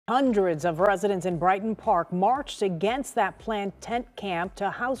Hundreds of residents in Brighton Park marched against that planned tent camp to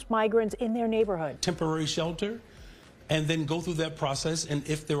house migrants in their neighborhood. Temporary shelter, and then go through that process, and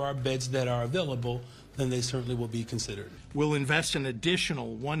if there are beds that are available, then they certainly will be considered. We'll invest an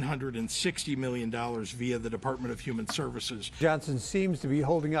additional $160 million via the Department of Human Services. Johnson seems to be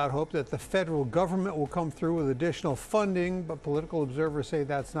holding out hope that the federal government will come through with additional funding, but political observers say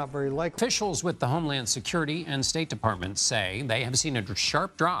that's not very likely. Officials with the Homeland Security and State Department say they have seen a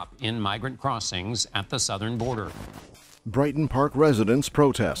sharp drop in migrant crossings at the southern border. Brighton Park residents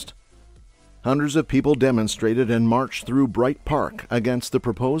protest. Hundreds of people demonstrated and marched through Bright Park against the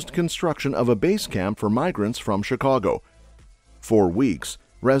proposed construction of a base camp for migrants from Chicago. For weeks,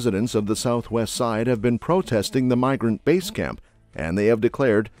 residents of the Southwest Side have been protesting the migrant base camp, and they have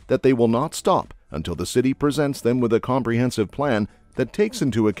declared that they will not stop until the city presents them with a comprehensive plan that takes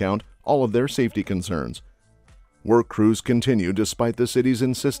into account all of their safety concerns. Work crews continue despite the city's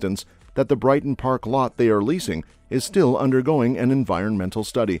insistence that the Brighton Park lot they are leasing is still undergoing an environmental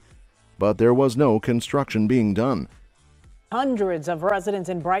study. But there was no construction being done. Hundreds of residents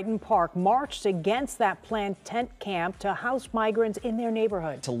in Brighton Park marched against that planned tent camp to house migrants in their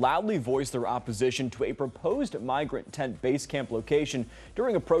neighborhood. To loudly voice their opposition to a proposed migrant tent base camp location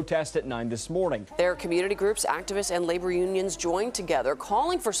during a protest at 9 this morning. Their community groups, activists, and labor unions joined together,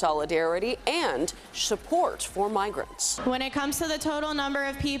 calling for solidarity and support for migrants. When it comes to the total number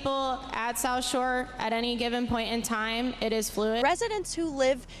of people at South Shore at any given point in time, it is fluid. Residents who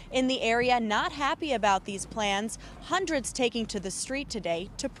live in the area not happy about these plans, hundreds taking to the street today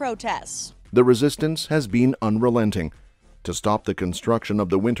to protest. The resistance has been unrelenting. To stop the construction of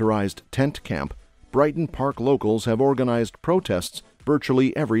the winterized tent camp, Brighton Park locals have organized protests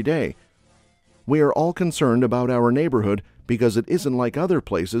virtually every day. We are all concerned about our neighborhood because it isn't like other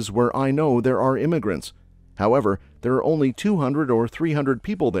places where I know there are immigrants. However, there are only 200 or 300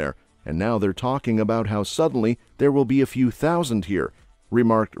 people there, and now they're talking about how suddenly there will be a few thousand here,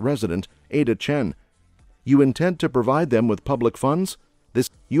 remarked resident Ada Chen. You intend to provide them with public funds?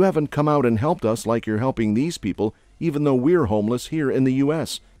 You haven't come out and helped us like you're helping these people, even though we're homeless here in the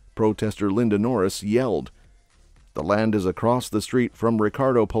U.S., protester Linda Norris yelled. The land is across the street from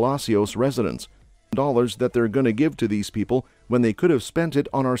Ricardo Palacios residents. Dollars that they're going to give to these people when they could have spent it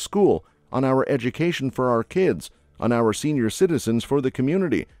on our school, on our education for our kids, on our senior citizens for the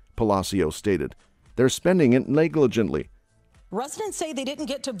community, Palacios stated. They're spending it negligently. Residents say they didn't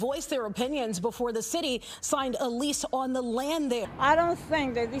get to voice their opinions before the city signed a lease on the land there. I don't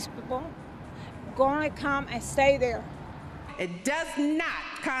think that these people going to come and stay there. It does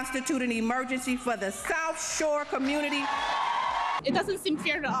not constitute an emergency for the South Shore community. It doesn't seem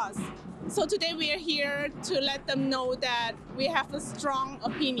fair to us. So today we are here to let them know that we have a strong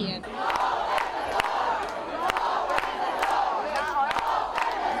opinion.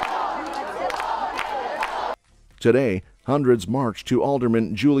 Today, hundreds marched to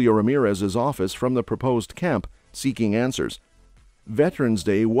Alderman Julio Ramirez's office from the proposed camp, seeking answers. Veterans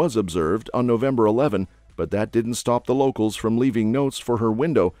Day was observed on November 11, but that didn't stop the locals from leaving notes for her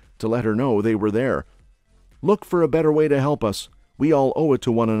window to let her know they were there. Look for a better way to help us. We all owe it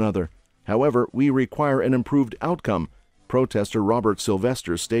to one another. However, we require an improved outcome, protester Robert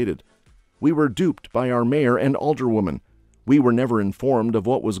Sylvester stated. We were duped by our mayor and alderwoman. We were never informed of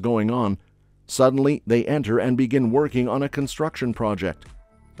what was going on. Suddenly, they enter and begin working on a construction project.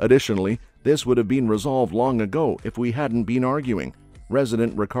 Additionally, this would have been resolved long ago if we hadn't been arguing,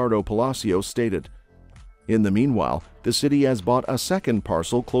 resident Ricardo Palacios stated. In the meanwhile, the city has bought a second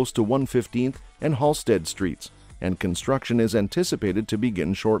parcel close to 115th and Halstead Streets, and construction is anticipated to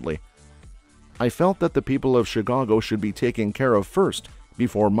begin shortly. I felt that the people of Chicago should be taken care of first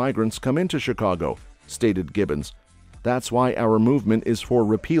before migrants come into Chicago, stated Gibbons. That's why our movement is for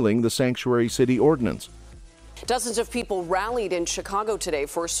repealing the Sanctuary City Ordinance. Dozens of people rallied in Chicago today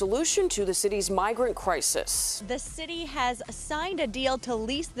for a solution to the city's migrant crisis. The city has signed a deal to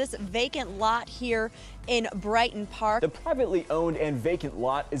lease this vacant lot here in Brighton Park. The privately owned and vacant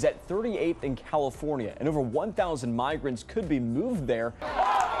lot is at 38th in California, and over 1,000 migrants could be moved there.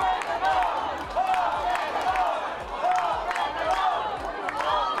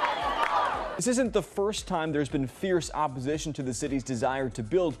 This isn't the first time there's been fierce opposition to the city's desire to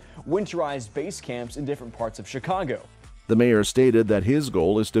build winterized base camps in different parts of Chicago. The mayor stated that his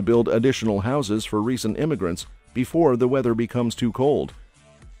goal is to build additional houses for recent immigrants before the weather becomes too cold.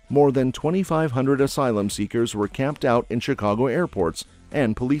 More than 2,500 asylum seekers were camped out in Chicago airports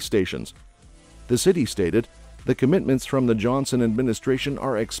and police stations. The city stated, the commitments from the Johnson administration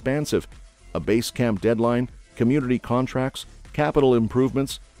are expansive: a base camp deadline, community contracts, capital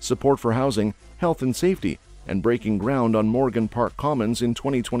improvements, support for housing, health and safety, and breaking ground on Morgan Park Commons in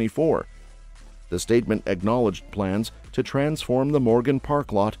 2024. The statement acknowledged plans to transform the Morgan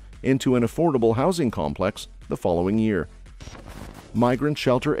Park lot into an affordable housing complex the following year. Migrant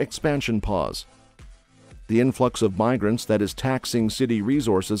shelter expansion pause. The influx of migrants that is taxing city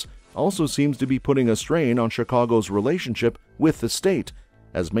resources also seems to be putting a strain on Chicago's relationship with the state,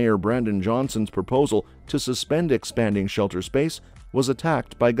 as Mayor Brandon Johnson's proposal to suspend expanding shelter space was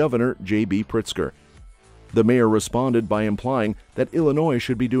attacked by Governor J.B. Pritzker. The mayor responded by implying that Illinois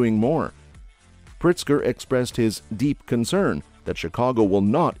should be doing more. Pritzker expressed his deep concern that Chicago will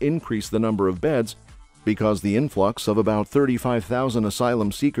not increase the number of beds because the influx of about 35,000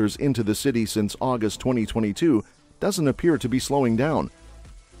 asylum seekers into the city since August 2022 doesn't appear to be slowing down.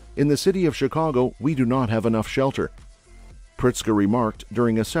 In the city of Chicago, we do not have enough shelter, Pritzker remarked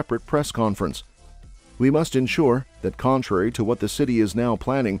during a separate press conference. We must ensure that, contrary to what the city is now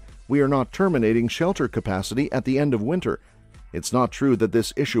planning, we are not terminating shelter capacity at the end of winter. It's not true that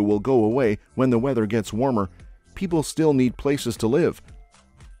this issue will go away when the weather gets warmer. People still need places to live.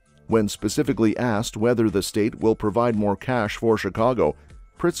 When specifically asked whether the state will provide more cash for Chicago,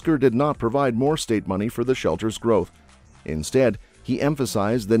 Pritzker did not provide more state money for the shelter's growth. Instead, he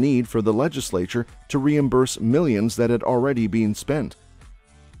emphasized the need for the legislature to reimburse millions that had already been spent.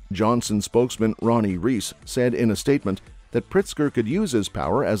 Johnson spokesman Ronnie Reese said in a statement that Pritzker could use his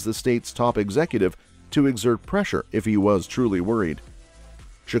power as the state's top executive to exert pressure if he was truly worried.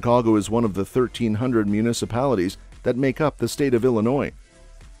 Chicago is one of the 1,300 municipalities that make up the state of Illinois.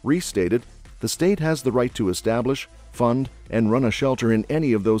 Reese stated, "The state has the right to establish, fund, and run a shelter in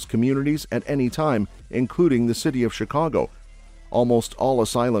any of those communities at any time, including the city of Chicago. Almost all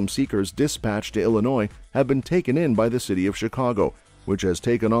asylum seekers dispatched to Illinois have been taken in by the city of Chicago, which has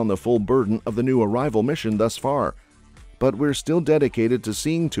taken on the full burden of the new arrival mission thus far. But we're still dedicated to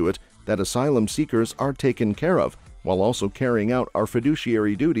seeing to it that asylum seekers are taken care of, while also carrying out our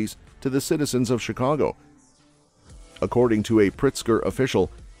fiduciary duties to the citizens of Chicago." According to a Pritzker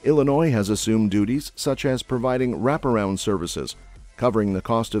official, Illinois has assumed duties such as providing wraparound services, covering the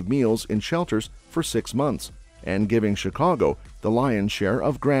cost of meals in shelters for 6 months, and giving Chicago the lion's share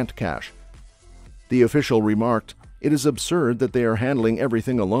of grant cash. The official remarked, "It is absurd that they are handling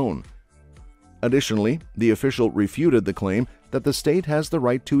everything alone." Additionally, the official refuted the claim that the state has the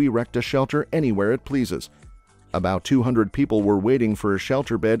right to erect a shelter anywhere it pleases. About 200 people were waiting for a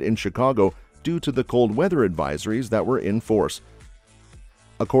shelter bed in Chicago due to the cold weather advisories that were in force.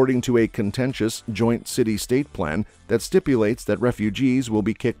 According to a contentious joint city-state plan that stipulates that refugees will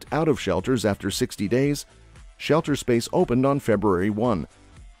be kicked out of shelters after 60 days, shelter space opened on February 1.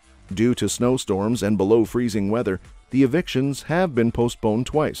 Due to snowstorms and below-freezing weather, the evictions have been postponed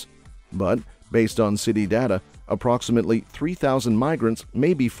twice. But, based on city data, approximately 3,000 migrants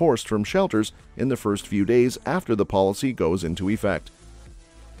may be forced from shelters in the first few days after the policy goes into effect.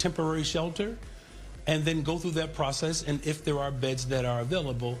 Temporary shelter, and then go through that process, and if there are beds that are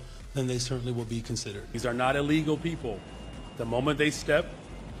available, then they certainly will be considered. These are not illegal people. The moment they step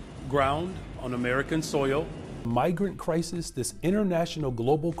ground on American soil, migrant crisis, this international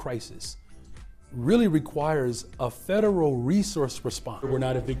global crisis, really requires a federal resource response. We're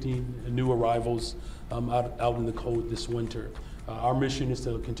not evicting new arrivals out in the cold this winter. Our mission is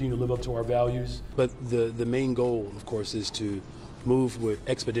to continue to live up to our values. But the main goal, of course, is to move with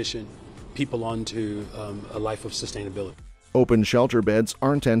expedition people onto a life of sustainability. Open shelter beds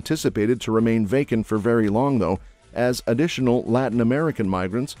aren't anticipated to remain vacant for very long, though, as additional Latin American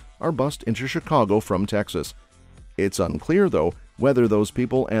migrants are bussed into Chicago from Texas. It's unclear, though, whether those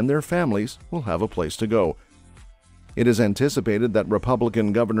people and their families will have a place to go. It is anticipated that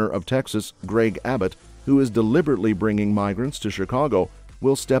Republican Governor of Texas, Greg Abbott, who is deliberately bringing migrants to Chicago,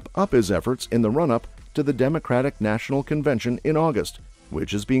 will step up his efforts in the run-up to the Democratic National Convention in August,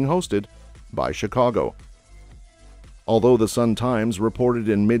 which is being hosted by Chicago. Although the Sun-Times reported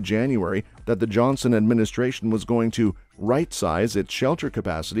in mid-January that the Johnson administration was going to right-size its shelter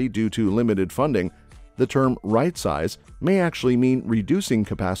capacity due to limited funding, the term right-size may actually mean reducing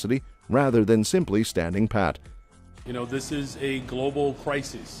capacity rather than simply standing pat. You know, this is a global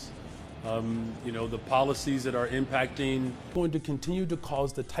crisis. The policies that are impacting going to continue to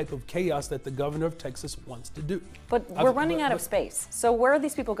cause the type of chaos that the governor of Texas wants to do. But we're running out of space. So where are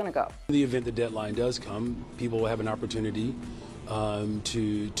these people going to go? In the event the deadline does come, people will have an opportunity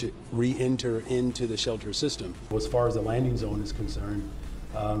to re-enter into the shelter system. As far as the landing zone is concerned,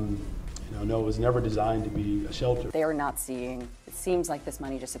 no, it was never designed to be a shelter. They are not seeing, it seems like this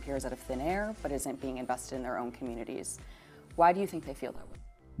money just appears out of thin air, but isn't being invested in their own communities. Why do you think they feel that way?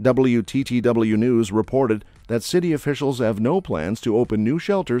 WTTW News reported that city officials have no plans to open new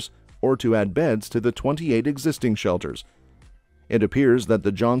shelters or to add beds to the 28 existing shelters. It appears that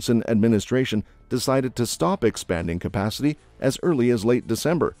the Johnson administration decided to stop expanding capacity as early as late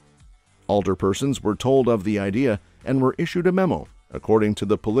December. Alderpersons were told of the idea and were issued a memo, according to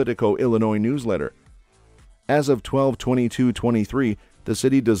the Politico Illinois newsletter. As of 12/22/23, the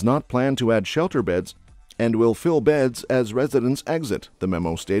city does not plan to add shelter beds and will fill beds as residents exit, the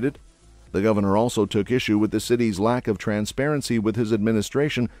memo stated. The governor also took issue with the city's lack of transparency with his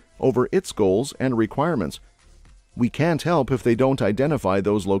administration over its goals and requirements. "We can't help if they don't identify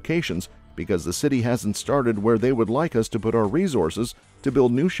those locations because the city hasn't started where they would like us to put our resources to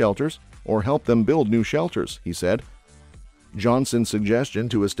build new shelters or help them build new shelters," he said. Johnson's suggestion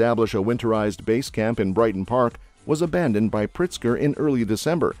to establish a winterized base camp in Brighton Park was abandoned by Pritzker in early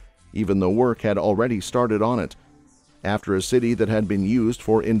December, even though work had already started on it. After a city that had been used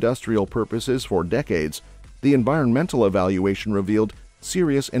for industrial purposes for decades, the environmental evaluation revealed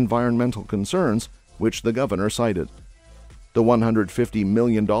serious environmental concerns, which the governor cited. The $150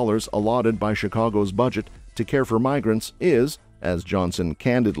 million allotted by Chicago's budget to care for migrants is, as Johnson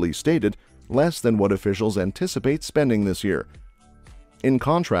candidly stated, less than what officials anticipate spending this year. In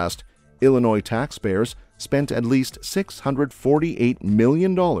contrast, Illinois taxpayers spent at least $648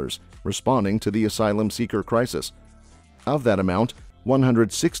 million responding to the asylum seeker crisis. Of that amount,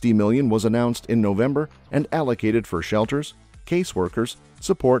 $160 million was announced in November and allocated for shelters, caseworkers,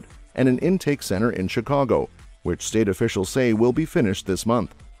 support, and an intake center in Chicago, which state officials say will be finished this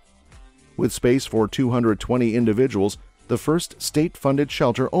month. With space for 220 individuals, the first state-funded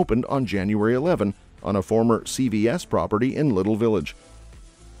shelter opened on January 11 on a former CVS property in Little Village.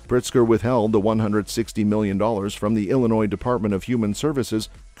 Pritzker withheld the $160 million from the Illinois Department of Human Services'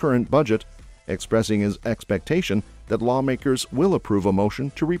 current budget, expressing his expectation that lawmakers will approve a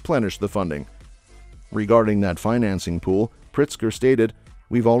motion to replenish the funding. Regarding that financing pool, Pritzker stated,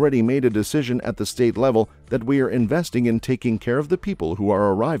 "We've already made a decision at the state level that we are investing in taking care of the people who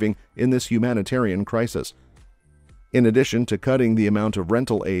are arriving in this humanitarian crisis." In addition to cutting the amount of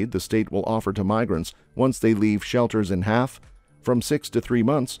rental aid the state will offer to migrants once they leave shelters in half, from 6 to 3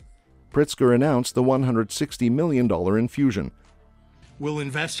 months, Pritzker announced the $160 million infusion. We'll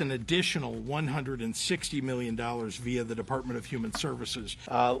invest an additional $160 million via the Department of Human Services.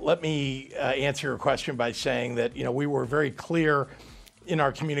 Let me answer your question by saying that, we were very clear in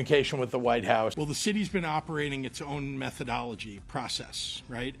our communication with the White House. Well, the city's been operating its own methodology process,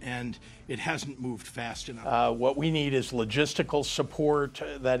 right? And it hasn't moved fast enough. What we need is logistical support,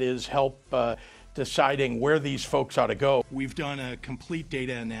 that is help deciding where these folks ought to go. We've done a complete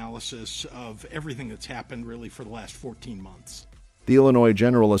data analysis of everything that's happened really for the last 14 months. The Illinois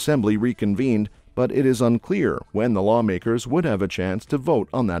General Assembly reconvened, but it is unclear when the lawmakers would have a chance to vote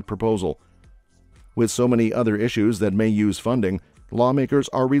on that proposal. With so many other issues that may use funding, lawmakers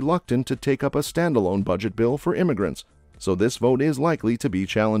are reluctant to take up a standalone budget bill for immigrants, so this vote is likely to be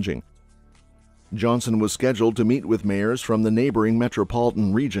challenging. Johnson was scheduled to meet with mayors from the neighboring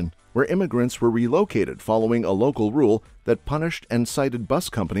metropolitan region, where immigrants were relocated following a local rule that punished and cited bus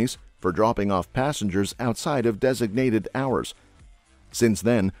companies for dropping off passengers outside of designated hours. Since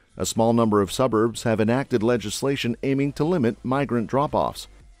then, a small number of suburbs have enacted legislation aiming to limit migrant drop-offs.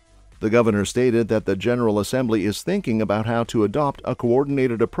 The governor stated that the General Assembly is thinking about how to adopt a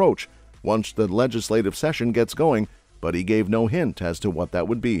coordinated approach once the legislative session gets going, but he gave no hint as to what that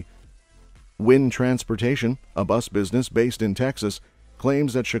would be. Wind Transportation, a bus business based in Texas,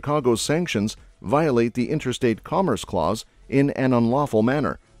 claims that Chicago's sanctions violate the Interstate Commerce Clause in an unlawful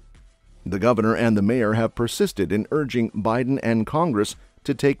manner. The governor and the mayor have persisted in urging Biden and Congress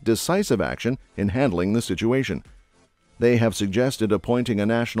to take decisive action in handling the situation. They have suggested appointing a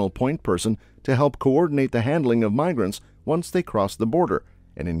national point person to help coordinate the handling of migrants once they cross the border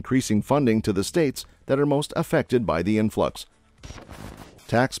and increasing funding to the states that are most affected by the influx.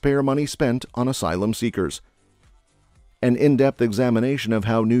 Taxpayer money spent on asylum seekers. An in-depth examination of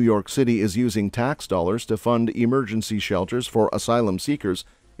how New York City is using tax dollars to fund emergency shelters for asylum seekers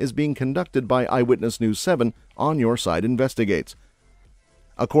is being conducted by Eyewitness News 7 On Your Side Investigates.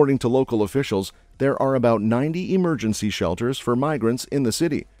 According to local officials, there are about 90 emergency shelters for migrants in the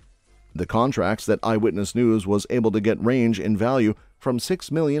city. The contracts that Eyewitness News was able to get range in value from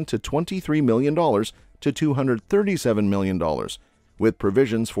 $6 million to $23 million to $237 million, with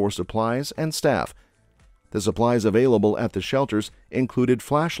provisions for supplies and staff. The supplies available at the shelters included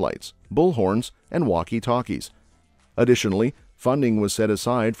flashlights, bullhorns, and walkie-talkies. Additionally, funding was set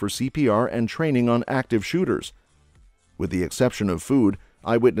aside for CPR and training on active shooters. With the exception of food,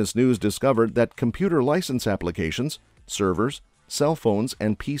 Eyewitness News discovered that computer license applications, servers, cell phones,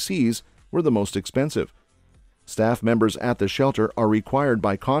 and PCs were the most expensive. Staff members at the shelter are required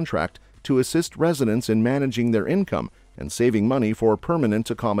by contract to assist residents in managing their income and saving money for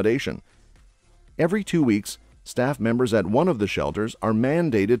permanent accommodation. Every 2 weeks, staff members at one of the shelters are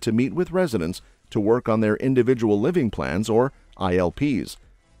mandated to meet with residents to work on their individual living plans, or ILPs.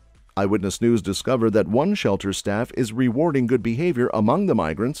 Eyewitness News discovered that one shelter staff is rewarding good behavior among the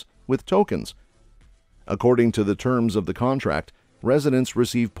migrants with tokens. According to the terms of the contract, residents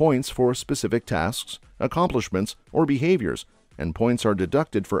receive points for specific tasks, accomplishments, or behaviors, and points are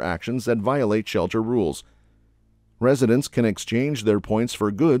deducted for actions that violate shelter rules. Residents can exchange their points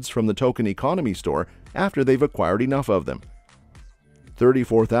for goods from the token economy store after they've acquired enough of them.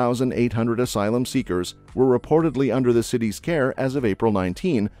 34,800 asylum seekers were reportedly under the city's care as of April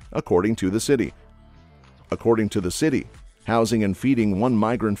 19, according to the city. According to the city, housing and feeding one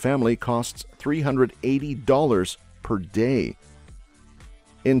migrant family costs $380 per day.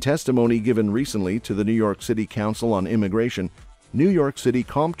 In testimony given recently to the New York City Council on Immigration, New York City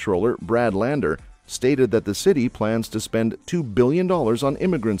Comptroller Brad Lander stated that the city plans to spend $2 billion on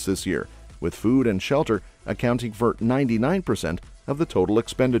immigrants this year, with food and shelter accounting for 99% of the total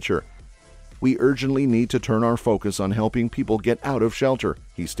expenditure. "We urgently need to turn our focus on helping people get out of shelter,"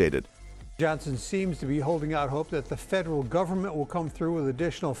 he stated. Johnson seems to be holding out hope that the federal government will come through with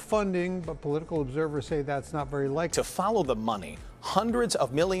additional funding, but political observers say that's not very likely. To follow the money, hundreds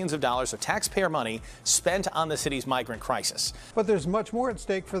of millions of dollars of taxpayer money spent on the city's migrant crisis. But there's much more at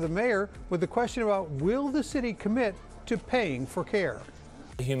stake for the mayor, with the question about will the city commit to paying for care?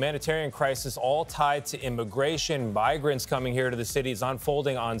 The humanitarian crisis all tied to immigration. Migrants coming here to the city is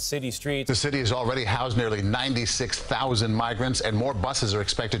unfolding on city streets. The city has already housed nearly 96,000 migrants, and more buses are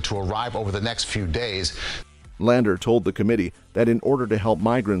expected to arrive over the next few days. Lander told the committee that in order to help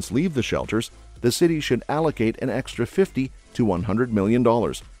migrants leave the shelters, the city should allocate an extra $50 to $100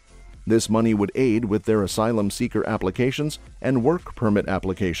 million. This money would aid with their asylum seeker applications and work permit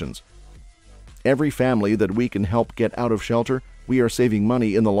applications. "Every family that we can help get out of shelter, we are saving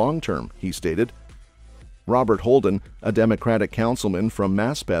money in the long term," he stated. Robert Holden, a Democratic councilman from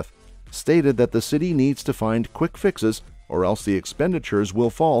Maspeth, stated that the city needs to find quick fixes or else the expenditures will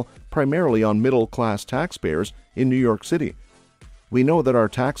fall primarily on middle-class taxpayers in New York City. "We know that our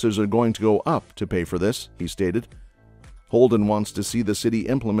taxes are going to go up to pay for this," he stated. Holden wants to see the city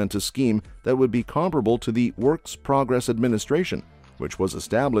implement a scheme that would be comparable to the Works Progress Administration, which was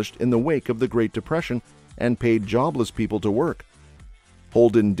established in the wake of the Great Depression and paid jobless people to work.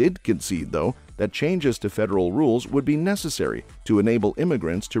 Holden did concede, though, that changes to federal rules would be necessary to enable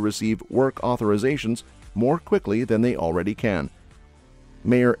immigrants to receive work authorizations more quickly than they already can.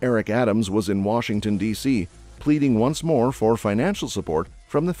 Mayor Eric Adams was in Washington, D.C., pleading once more for financial support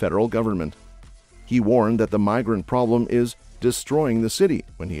from the federal government. He warned that the migrant problem is destroying the city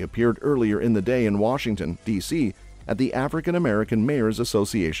when he appeared earlier in the day in Washington, D.C., at the African American Mayors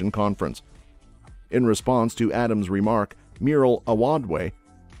Association conference. In response to Adams' remark, Muriel Awadwe,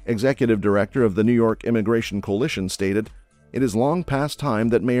 executive director of the New York Immigration Coalition, stated, "It is long past time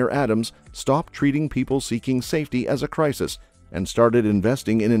that Mayor Adams stopped treating people seeking safety as a crisis and started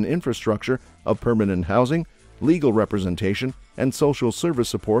investing in an infrastructure of permanent housing, legal representation, and social service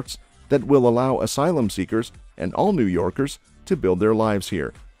supports that will allow asylum seekers and all New Yorkers to build their lives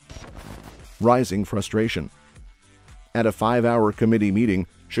here." Rising frustration. At a 5-hour committee meeting,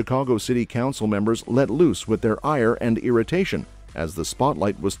 Chicago City Council members let loose with their ire and irritation as the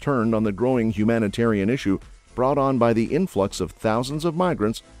spotlight was turned on the growing humanitarian issue brought on by the influx of thousands of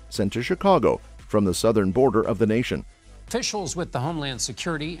migrants sent to Chicago from the southern border of the nation. Officials with the Homeland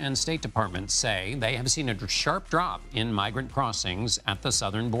Security and State Department say they have seen a sharp drop in migrant crossings at the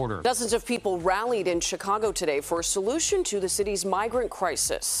southern border. Dozens of people rallied in Chicago today for a solution to the city's migrant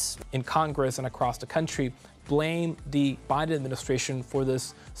crisis. In Congress and across the country, blame the Biden administration for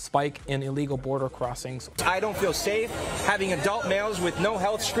this spike in illegal border crossings. I don't feel safe having adult males with no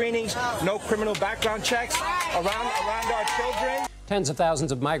health screenings, no criminal background checks around our children. Tens of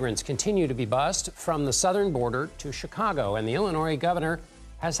thousands of migrants continue to be bused from the southern border to Chicago, and the Illinois governor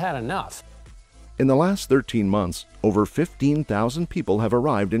has had enough. In the last 13 months, over 15,000 people have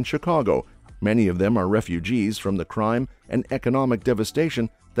arrived in Chicago. Many of them are refugees from the crime and economic devastation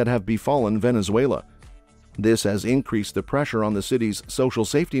that have befallen Venezuela. This has increased the pressure on the city's social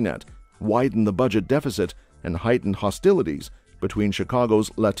safety net, widened the budget deficit, and heightened hostilities between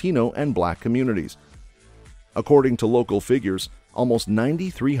Chicago's Latino and Black communities. According to local figures, almost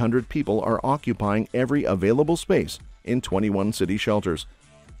 9,300 people are occupying every available space in 21 city shelters.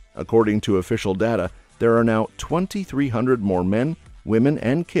 According to official data, there are now 2,300 more men, women,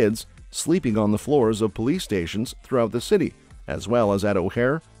 and kids sleeping on the floors of police stations throughout the city, as well as at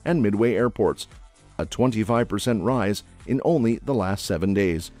O'Hare and Midway airports. a 25% rise in only the last 7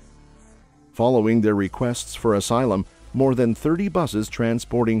 days. Following their requests for asylum, more than 30 buses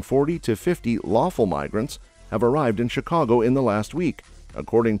transporting 40 to 50 lawful migrants have arrived in Chicago in the last week,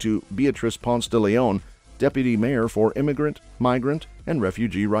 according to Beatrice Ponce de Leon, Deputy Mayor for Immigrant, Migrant, and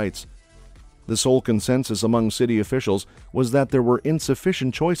Refugee Rights. The sole consensus among city officials was that there were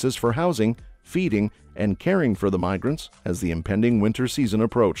insufficient choices for housing, feeding, and caring for the migrants as the impending winter season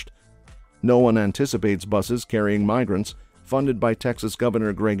approached. No one anticipates buses carrying migrants, funded by Texas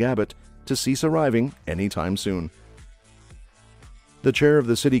Governor Greg Abbott, to cease arriving anytime soon. The chair of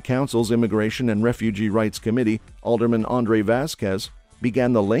the City Council's Immigration and Refugee Rights Committee, Alderman Andre Vasquez,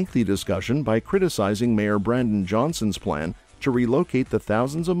 began the lengthy discussion by criticizing Mayor Brandon Johnson's plan to relocate the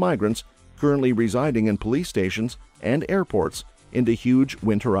thousands of migrants currently residing in police stations and airports into huge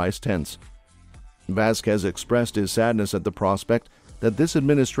winterized tents. Vasquez expressed his sadness at the prospect that this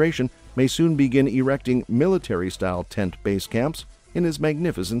administration may soon begin erecting military-style tent base camps in his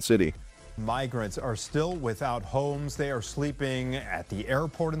magnificent city. Migrants are still without homes. They are sleeping at the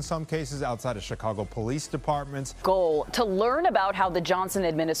airport in some cases, outside of Chicago police departments. Goal: to learn about how the Johnson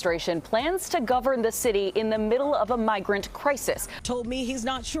administration plans to govern the city in the middle of a migrant crisis. Told me he's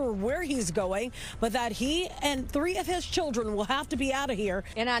not sure where he's going, but that he and 3 of his children will have to be out of here.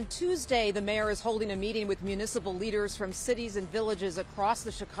 And on Tuesday, the mayor is holding a meeting with municipal leaders from cities and villages across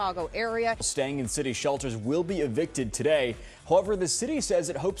the Chicago area. Staying in city shelters will be evicted today. However, the city says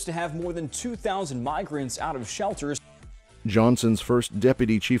it hopes to have more than 2,000 migrants out of shelters. Johnson's first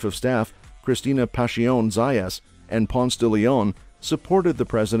Deputy Chief of Staff, Cristina Pacion-Zayas, and Ponce de Leon supported the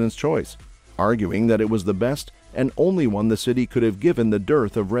president's choice, arguing that it was the best and only one the city could have given the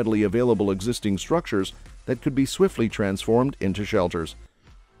dearth of readily available existing structures that could be swiftly transformed into shelters.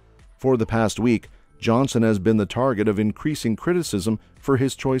 For the past week, Johnson has been the target of increasing criticism for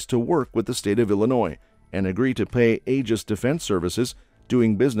his choice to work with the state of Illinois and agree to pay Aegis Defense Services,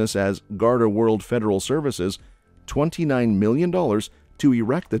 doing business as Garda World Federal Services, $29 million to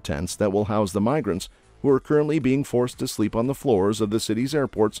erect the tents that will house the migrants who are currently being forced to sleep on the floors of the city's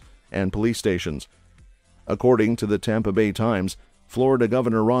airports and police stations. According to the Tampa Bay Times, Florida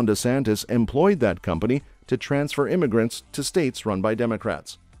Governor Ron DeSantis employed that company to transfer immigrants to states run by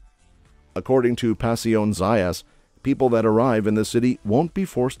Democrats. According to Pacion-Zayas, people that arrive in the city won't be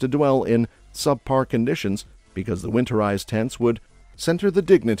forced to dwell in subpar conditions because the winterized tents would center the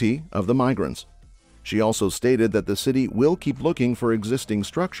dignity of the migrants. She also stated that the city will keep looking for existing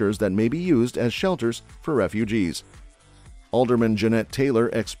structures that may be used as shelters for refugees. Alderman Jeanette Taylor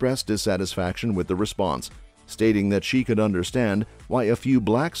expressed dissatisfaction with the response, stating that she could understand why a few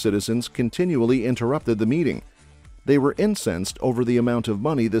black citizens continually interrupted the meeting. They were incensed over the amount of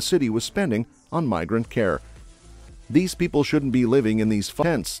money the city was spending on migrant care. These people shouldn't be living in these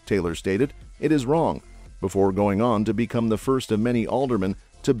tents, Taylor stated. It is wrong, before going on to become the first of many aldermen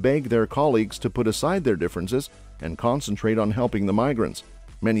to beg their colleagues to put aside their differences and concentrate on helping the migrants,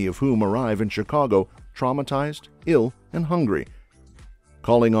 many of whom arrive in Chicago traumatized, ill, and hungry.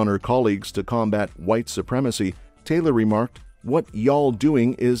 Calling on her colleagues to combat white supremacy, Taylor remarked, "What y'all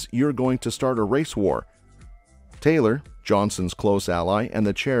doing is you're going to start a race war." Taylor, Johnson's close ally and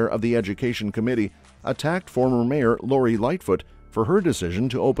the chair of the Education Committee, attacked former Mayor Lori Lightfoot for her decision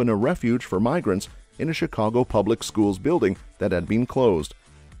to open a refuge for migrants in a Chicago public schools building that had been closed.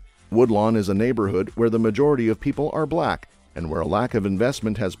 Woodlawn is a neighborhood where the majority of people are black and where a lack of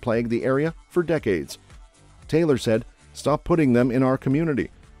investment has plagued the area for decades. Taylor said, "Stop putting them in our community."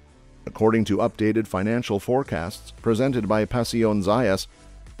 According to updated financial forecasts presented by Pacion-Zayas,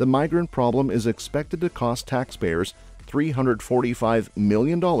 the migrant problem is expected to cost taxpayers $345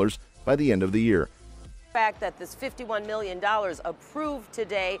 million by the end of the year. The fact that this $51 million approved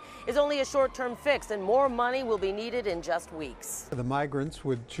today is only a short-term fix, and more money will be needed in just weeks. The migrants,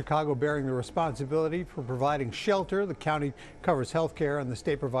 with Chicago bearing the responsibility for providing shelter, the county covers health care, and the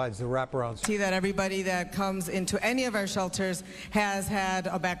state provides the wraparound. See that everybody that comes into any of our shelters has had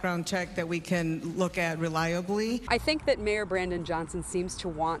a background check that we can look at reliably. I think that Mayor Brandon Johnson seems to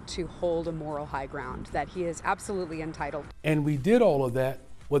want to hold a moral high ground, that he is absolutely entitled. And we did all of that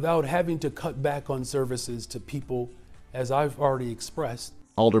without having to cut back on services to people, as I've already expressed.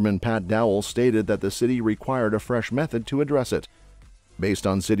 Alderman Pat Dowell stated that the city required a fresh method to address it. Based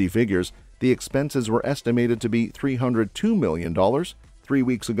on city figures, the expenses were estimated to be $302 million 3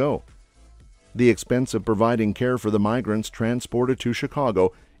 weeks ago. The expense of providing care for the migrants transported to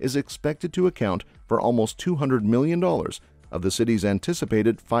Chicago is expected to account for almost $200 million of the city's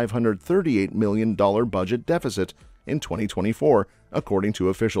anticipated $538 million budget deficit in 2024, according to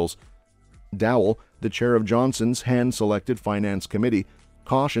officials. Dowell, the chair of Johnson's hand-selected Finance Committee,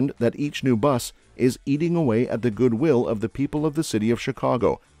 cautioned that each new bus is eating away at the goodwill of the people of the city of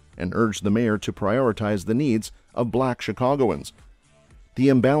Chicago and urged the mayor to prioritize the needs of Black Chicagoans. The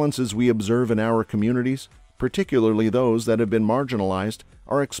imbalances we observe in our communities, particularly those that have been marginalized,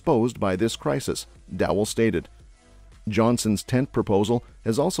 are exposed by this crisis, Dowell stated. Johnson's tent proposal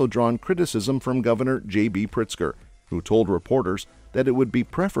has also drawn criticism from Governor J.B. Pritzker, who told reporters that it would be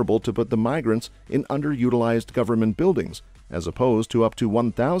preferable to put the migrants in underutilized government buildings, as opposed to up to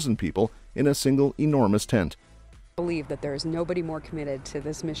 1,000 people in a single enormous tent. I believe that there is nobody more committed to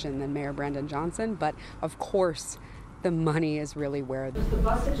this mission than Mayor Brandon Johnson, but of course the money is really where. Is the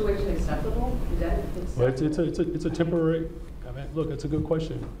bus situation acceptable? Well, it's a temporary, I mean, look, it's a good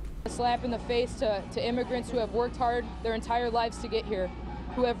question. A slap in the face to immigrants who have worked hard their entire lives to get here,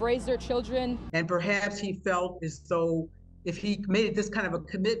 who have raised their children. And perhaps he felt as though if he made this kind of a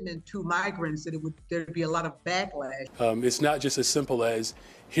commitment to migrants, that there'd be a lot of backlash. It's not just as simple as,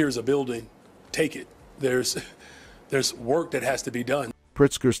 here's a building, take it. There's work that has to be done.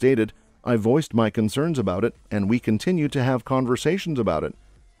 Pritzker stated, "I voiced my concerns about it, and we continue to have conversations about it.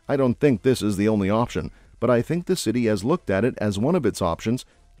 I don't think this is the only option, but I think the city has looked at it as one of its options,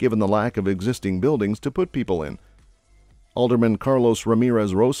 given the lack of existing buildings to put people in." Alderman Carlos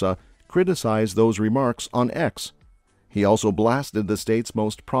Ramirez Rosa criticized those remarks on X. He also blasted the state's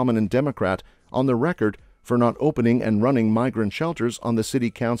most prominent Democrat on the record for not opening and running migrant shelters on the city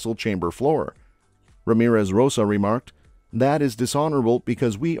council chamber floor. Ramirez Rosa remarked, "That is dishonorable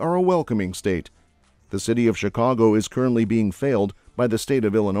because we are a welcoming state. The city of Chicago is currently being failed by the state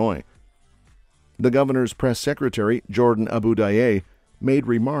of Illinois." The governor's press secretary, Jordan Abudaye, made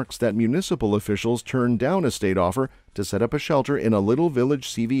remarks that municipal officials turned down a state offer to set up a shelter in a little village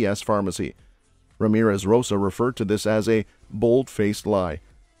CVS pharmacy. Ramirez Rosa referred to this as a bold-faced lie.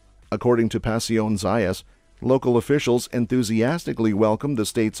 According to Pasión Zayas, local officials enthusiastically welcomed the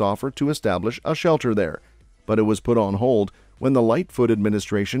state's offer to establish a shelter there, but it was put on hold when the Lightfoot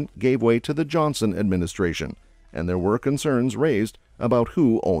administration gave way to the Johnson administration, and there were concerns raised about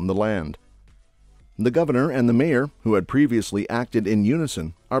who owned the land. The governor and the mayor, who had previously acted in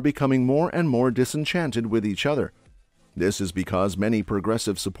unison, are becoming more and more disenchanted with each other. This is because many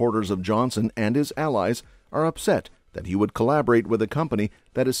progressive supporters of Johnson and his allies are upset that he would collaborate with a company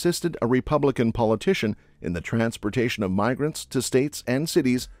that assisted a Republican politician in the transportation of migrants to states and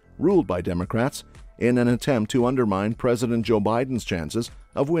cities ruled by Democrats in an attempt to undermine President Joe Biden's chances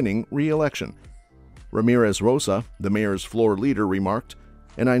of winning re-election. Ramirez Rosa, the mayor's floor leader, remarked,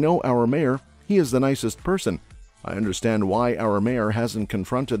 "And I know our mayor, he is the nicest person. I understand why our mayor hasn't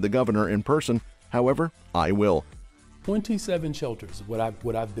confronted the governor in person. However, I will." 27 shelters, what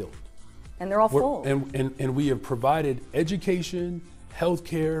I've built. And they're all full. And we have provided education, health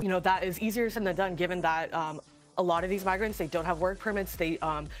care. You know, that is easier said than done, given that a lot of these migrants, they don't have work permits, they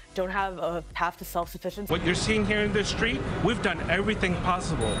don't have a path to self-sufficiency. What you're seeing here in the street, we've done everything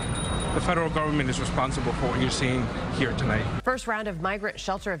possible. The federal government is responsible for what you're seeing here tonight. First round of migrant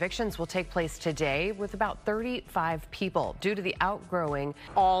shelter evictions will take place today with about 35 people due to the outgrowing.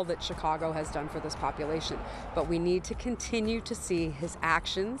 All that Chicago has done for this population, but we need to continue to see his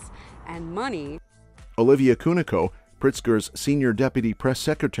actions and money. Olivia Cunico, Pritzker's senior deputy press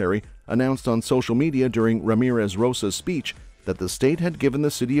secretary, announced on social media during Ramirez Rosa's speech that the state had given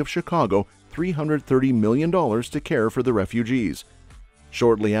the city of Chicago $330 million to care for the refugees.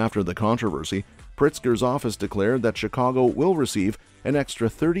 Shortly after the controversy, Pritzker's office declared that Chicago will receive an extra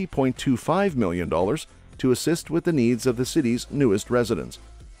 $30.25 million to assist with the needs of the city's newest residents.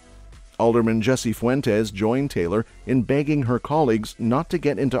 Alderman Jesse Fuentes joined Taylor in begging her colleagues not to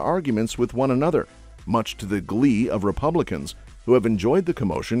get into arguments with one another, much to the glee of Republicans who have enjoyed the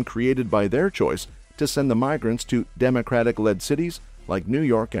commotion created by their choice to send the migrants to Democratic-led cities like New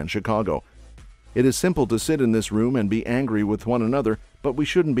York and Chicago. "It is simple to sit in this room and be angry with one another, but we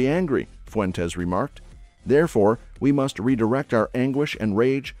shouldn't be angry," Fuentes remarked. "Therefore, we must redirect our anguish and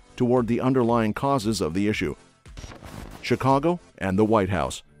rage toward the underlying causes of the issue." Chicago and the White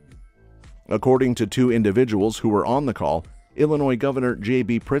House. According to two individuals who were on the call, Illinois Governor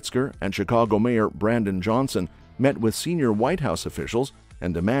J.B. Pritzker and Chicago Mayor Brandon Johnson met with senior White House officials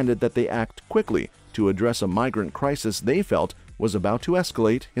and demanded that they act quickly to address a migrant crisis they felt was about to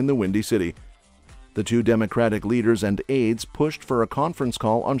escalate in the Windy City. The two Democratic leaders and aides pushed for a conference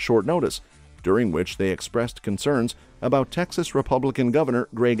call on short notice, during which they expressed concerns about Texas Republican Governor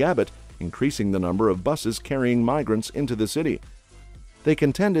Greg Abbott increasing the number of buses carrying migrants into the city. They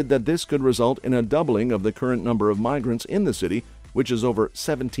contended that this could result in a doubling of the current number of migrants in the city, which is over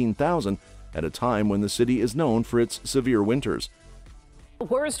 17,000, at a time when the city is known for its severe winters.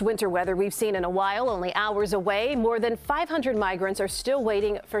 Worst winter weather we've seen in a while, only hours away. More than 500 migrants are still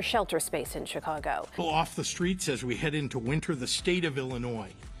waiting for shelter space in Chicago. Off the streets as we head into winter, the state of Illinois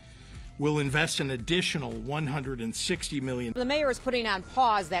will invest an additional $160 million. The mayor is putting on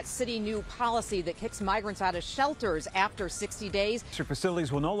pause that city new policy that kicks migrants out of shelters after 60 days.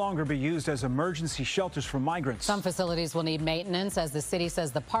 Facilities will no longer be used as emergency shelters for migrants. Some facilities will need maintenance as the city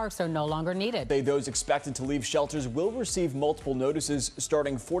says the parks are no longer needed. Those expected to leave shelters will receive multiple notices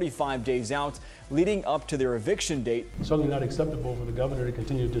starting 45 days out, leading up to their eviction date. Certainly not acceptable for the governor to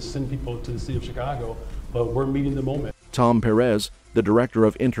continue to send people to the city of Chicago, but we're meeting the moment. Tom Perez, the Director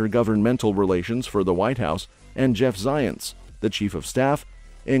of Intergovernmental Relations for the White House, and Jeff Zients, the Chief of Staff,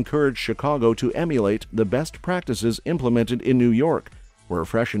 encouraged Chicago to emulate the best practices implemented in New York, where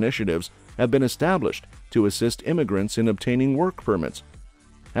fresh initiatives have been established to assist immigrants in obtaining work permits.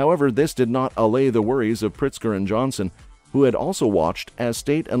 However, this did not allay the worries of Pritzker and Johnson, who had also watched as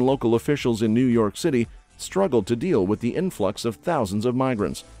state and local officials in New York City struggled to deal with the influx of thousands of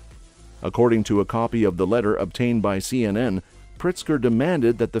migrants. According to a copy of the letter obtained by CNN, Pritzker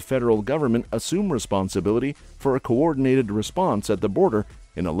demanded that the federal government assume responsibility for a coordinated response at the border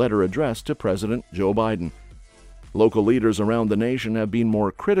in a letter addressed to President Joe Biden. Local leaders around the nation have been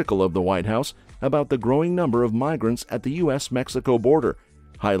more critical of the White House about the growing number of migrants at the U.S.-Mexico border,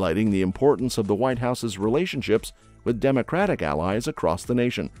 highlighting the importance of the White House's relationships with Democratic allies across the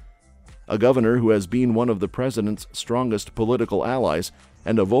nation. A governor who has been one of the president's strongest political allies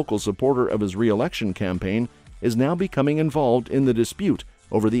and a vocal supporter of his re-election campaign is now becoming involved in the dispute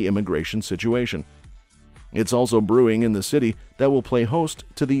over the immigration situation. It's also brewing in the city that will play host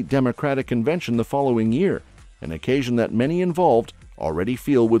to the Democratic Convention the following year, an occasion that many involved already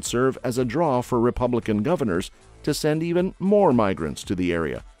feel would serve as a draw for Republican governors to send even more migrants to the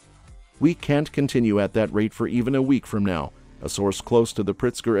area. We can't continue at that rate for even a week from now, a source close to the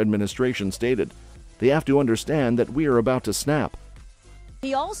Pritzker administration stated. They have to understand that we are about to snap.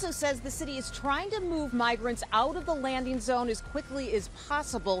 He also says the city is trying to move migrants out of the landing zone as quickly as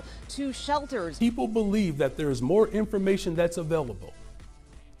possible to shelters. People believe that there's more information that's available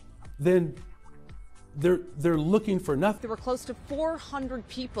than they're looking for nothing. There were close to 400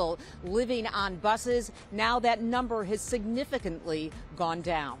 people living on buses. Now that number has significantly gone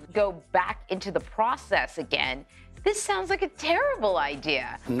down. Go back into the process again. This sounds like a terrible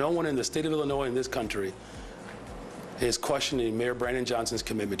idea. No one in the state of Illinois in this country is questioning Mayor Brandon Johnson's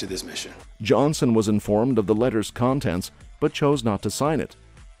commitment to this mission. Johnson was informed of the letter's contents, but chose not to sign it.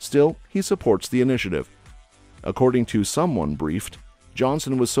 Still, he supports the initiative. According to someone briefed,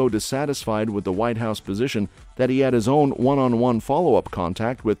 Johnson was so dissatisfied with the White House position that he had his own one-on-one follow-up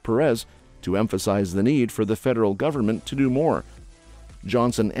contact with Perez to emphasize the need for the federal government to do more.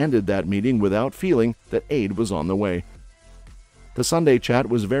 Johnson ended that meeting without feeling that aid was on the way. The Sunday chat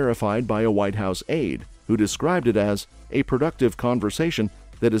was verified by a White House aide, who described it as a productive conversation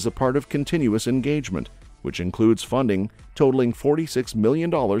that is a part of continuous engagement, which includes funding totaling $46 million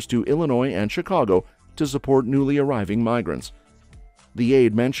to Illinois and Chicago to support newly arriving migrants. The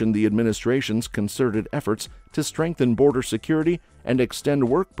aide mentioned the administration's concerted efforts to strengthen border security and extend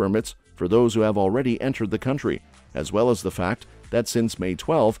work permits for those who have already entered the country, as well as the fact that since May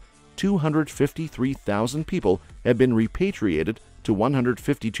 12, 253,000 people have been repatriated to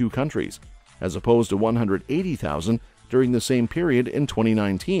 152 countries, as opposed to 180,000 during the same period in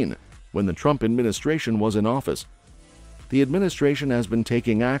 2019, when the Trump administration was in office. The administration has been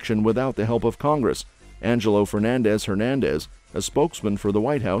taking action without the help of Congress. Angelo Fernandez Hernandez, a spokesman for the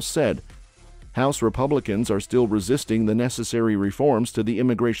White House, said, House Republicans are still resisting the necessary reforms to the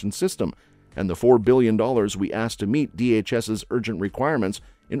immigration system and the $4 billion we asked to meet DHS's urgent requirements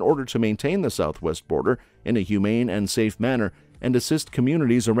in order to maintain the southwest border in a humane and safe manner and assist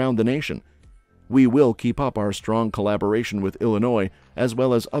communities around the nation. We will keep up our strong collaboration with Illinois, as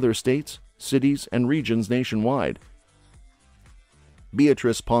well as other states, cities, and regions nationwide.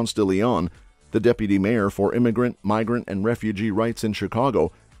 Beatrice Ponce de Leon, the deputy mayor for immigrant, migrant, and refugee rights in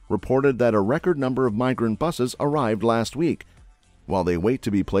Chicago, reported that a record number of migrant buses arrived last week. While they wait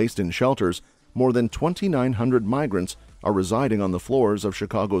to be placed in shelters, more than 2,900 migrants are residing on the floors of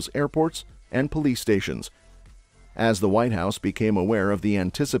Chicago's airports and police stations. As the White House became aware of the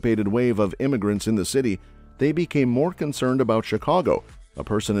anticipated wave of immigrants in the city, they became more concerned about Chicago, a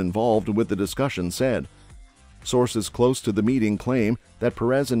person involved with the discussion said. Sources close to the meeting claim that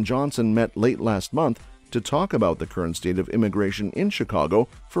Perez and Johnson met late last month to talk about the current state of immigration in Chicago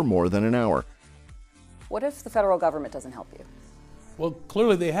for more than an hour. What if the federal government doesn't help you? Well,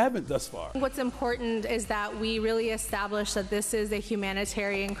 clearly they haven't thus far. What's important is that we really establish that this is a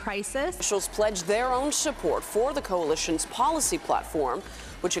humanitarian crisis. Officials pledged their own support for the coalition's policy platform,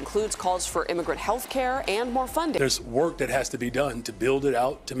 which includes calls for immigrant health care and more funding. There's work that has to be done to build it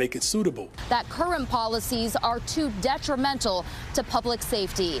out, to make it suitable. That current policies are too detrimental to public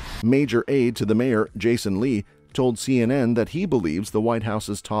safety. Major aide to the mayor, Jason Lee, told CNN that he believes the White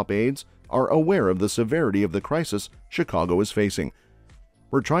House's top aides are aware of the severity of the crisis Chicago is facing.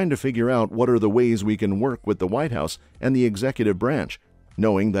 We're trying to figure out what are the ways we can work with the White House and the executive branch,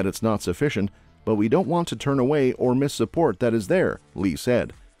 knowing that it's not sufficient, but we don't want to turn away or miss support that is there, Lee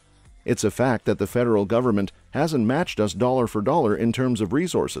said. It's a fact that the federal government hasn't matched us dollar for dollar in terms of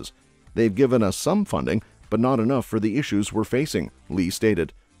resources. They've given us some funding, but not enough for the issues we're facing, Lee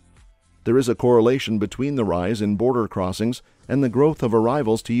stated. There is a correlation between the rise in border crossings and the growth of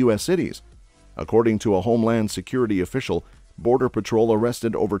arrivals to U.S. cities. According to a Homeland Security official, Border Patrol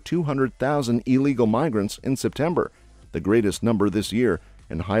arrested over 200,000 illegal migrants in September, the greatest number this year,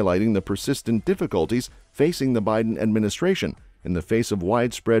 and highlighting the persistent difficulties facing the Biden administration in the face of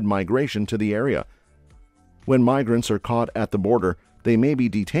widespread migration to the area. When migrants are caught at the border, they may be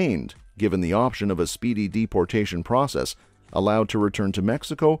detained, given the option of a speedy deportation process, allowed to return to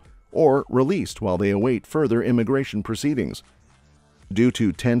Mexico, or released while they await further immigration proceedings. Due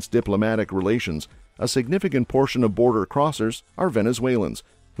to tense diplomatic relations, a significant portion of border crossers are Venezuelans,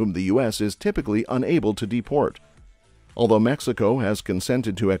 whom the U.S. is typically unable to deport. Although Mexico has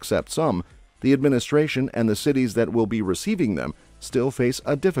consented to accept some, the administration and the cities that will be receiving them still face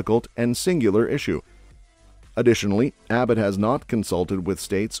a difficult and singular issue. Additionally, Abbott has not consulted with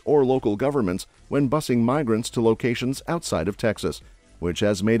states or local governments when busing migrants to locations outside of Texas, which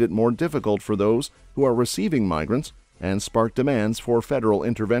has made it more difficult for those who are receiving migrants and sparked demands for federal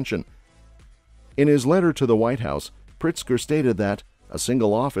intervention. In his letter to the White House, Pritzker stated that a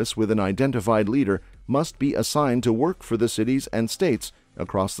single office with an identified leader must be assigned to work for the cities and states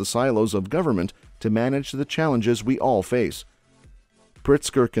across the silos of government to manage the challenges we all face.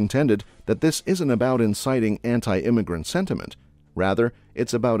 Pritzker contended that this isn't about inciting anti-immigrant sentiment. Rather,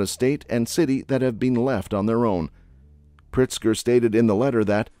 it's about a state and city that have been left on their own. Pritzker stated in the letter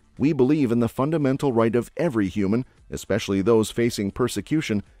that, "We believe in the fundamental right of every human, especially those facing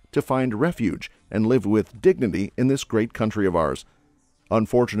persecution, to find refuge and live with dignity in this great country of ours.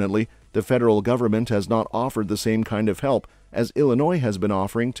 Unfortunately, the federal government has not offered the same kind of help as Illinois has been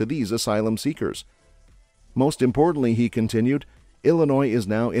offering to these asylum seekers." Most importantly, he continued, Illinois is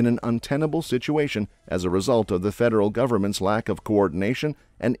now in an untenable situation as a result of the federal government's lack of coordination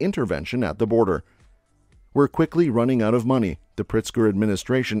and intervention at the border. "We're quickly running out of money," the Pritzker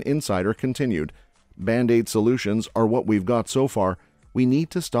administration insider continued. "Band-aid solutions are what we've got so far. We need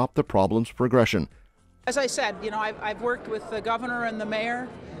to stop the problem's progression." As I said, I've worked with the governor and the mayor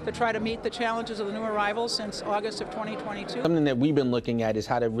to try to meet the challenges of the new arrivals since August of 2022. Something that we've been looking at is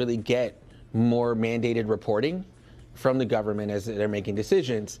how to really get more mandated reporting from the government as they're making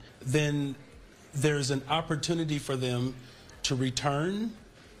decisions. Then there's an opportunity for them to return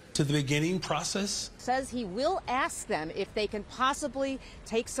to the beginning process. Says he will ask them if they can possibly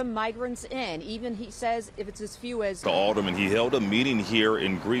take some migrants in, even he says if it's as few as... The alderman, he held a meeting here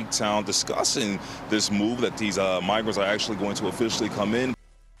in Greektown discussing this move that these migrants are actually going to officially come in.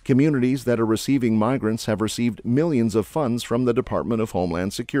 Communities that are receiving migrants have received millions of funds from the Department of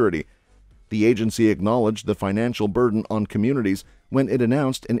Homeland Security. The agency acknowledged the financial burden on communities when it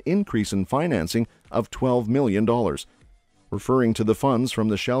announced an increase in financing of $12 million. Referring to the funds from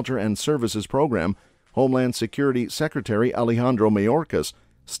the Shelter and Services Program, Homeland Security Secretary Alejandro Mayorkas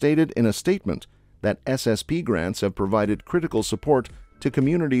stated in a statement that SSP grants have provided critical support to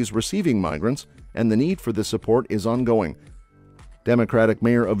communities receiving migrants, and the need for this support is ongoing. Democratic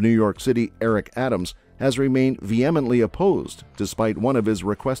Mayor of New York City Eric Adams has remained vehemently opposed despite one of his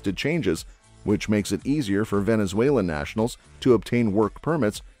requested changes, which makes it easier for Venezuelan nationals to obtain work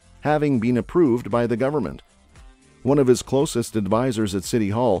permits, having been approved by the government. One of his closest advisors at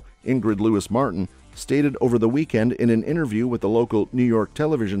City Hall, Ingrid Lewis-Martin, stated over the weekend in an interview with the local New York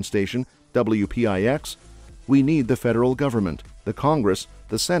television station WPIX, "We need the federal government, the Congress,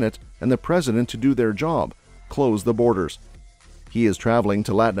 the Senate, and the President to do their job, close the borders." He is traveling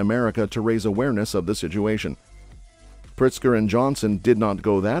to Latin America to raise awareness of the situation. Pritzker and Johnson did not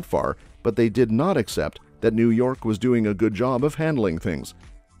go that far, but they did not accept that New York was doing a good job of handling things.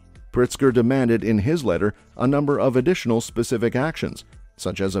 Pritzker demanded in his letter a number of additional specific actions,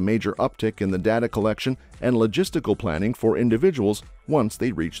 such as a major uptick in the data collection and logistical planning for individuals once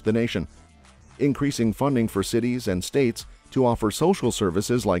they reach the nation, increasing funding for cities and states to offer social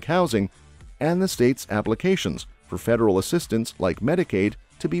services like housing, and the state's applications for federal assistance like Medicaid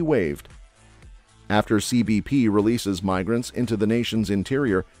to be waived. After CBP releases migrants into the nation's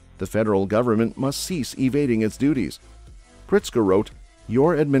interior, the federal government must cease evading its duties. Pritzker wrote,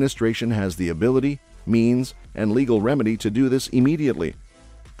 "Your administration has the ability, means, and legal remedy to do this immediately.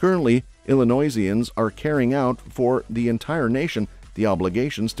 Currently, Illinoisians are carrying out for the entire nation the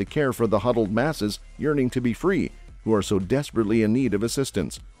obligations to care for the huddled masses yearning to be free, who are so desperately in need of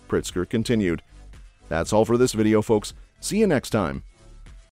assistance," Pritzker continued. That's all for this video, folks. See you next time.